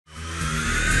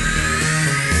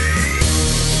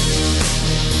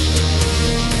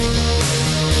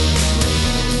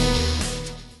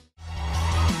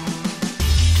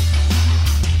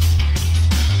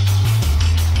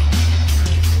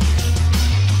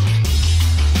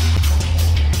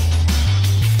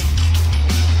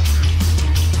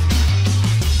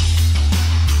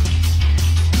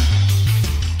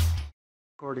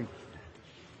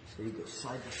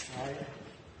side to side.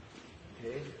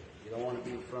 Okay? You don't want to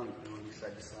be in front, you want to be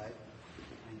side to side.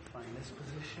 And find this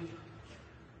position.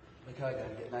 Look how I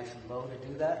gotta get nice and low to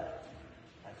do that.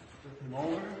 I flip him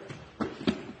over.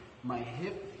 My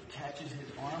hip catches his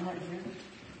arm right here.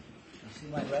 You see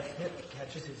my left hip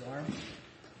catches his arm.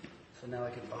 So now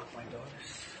I can lock my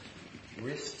daughters.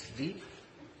 Wrist deep,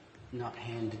 not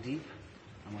hand deep.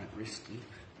 I want it wrist deep.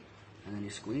 And then you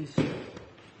squeeze.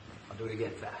 I'll do it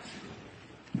again fast.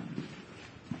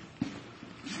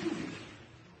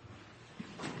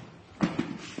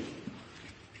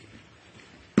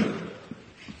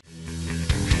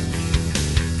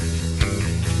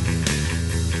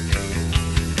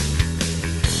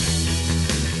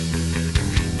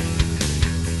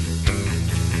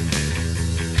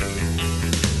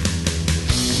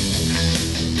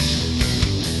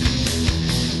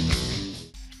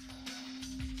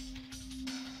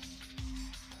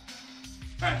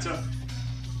 Alright, so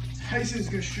Tyson's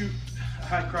going to shoot a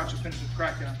high crotch and finish with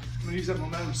crackdown. I'm going to use that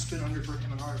momentum to spin under for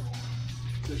him and hard roll.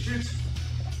 So shoots,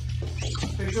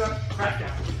 picks up,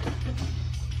 crackdown.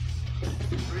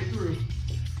 Right through,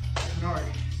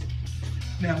 Imanari.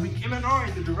 Now we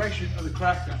Imanari the direction of the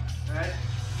crackdown, alright?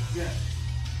 Yeah.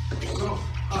 Go,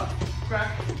 up,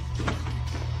 crack.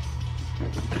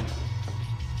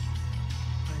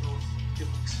 Angle, hip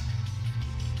hooks.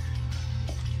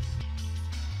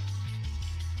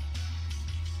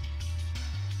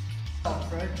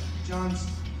 Right? John's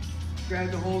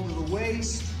grabbed a hold of the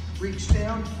waist, reached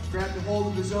down, grabbed a hold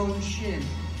of his own shin.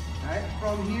 All right?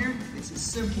 From here, it's as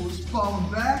simple as falling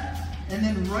back, and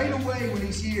then right away when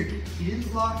he's here, he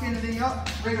didn't lock anything up.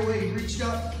 Right away, he reached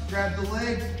up, grabbed the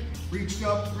leg, reached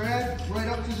up, grabbed, right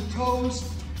up to the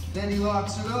toes. Then he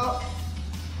locks it up,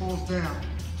 pulls down.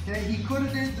 Okay? He could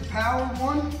have did the power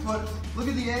one, but look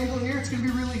at the angle here. It's going to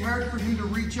be really hard for him to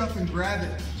reach up and grab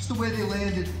it. Just the way they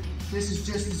landed. This is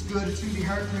just as good. It's going to be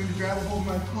hard for him to grab a hold of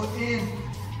my foot in.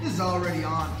 This is already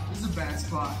on. This is a bad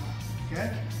spot.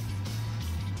 Okay?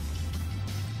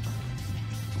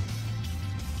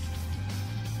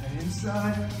 Head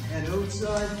inside, head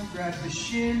outside, grab the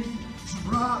shin,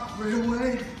 drop right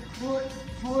away, foot,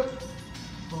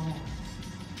 boom.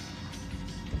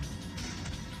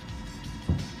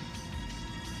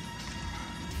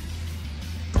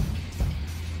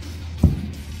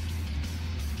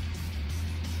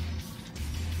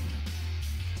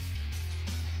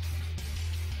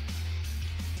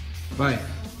 Bye.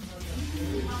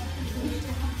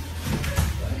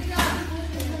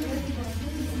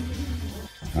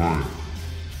 Bye.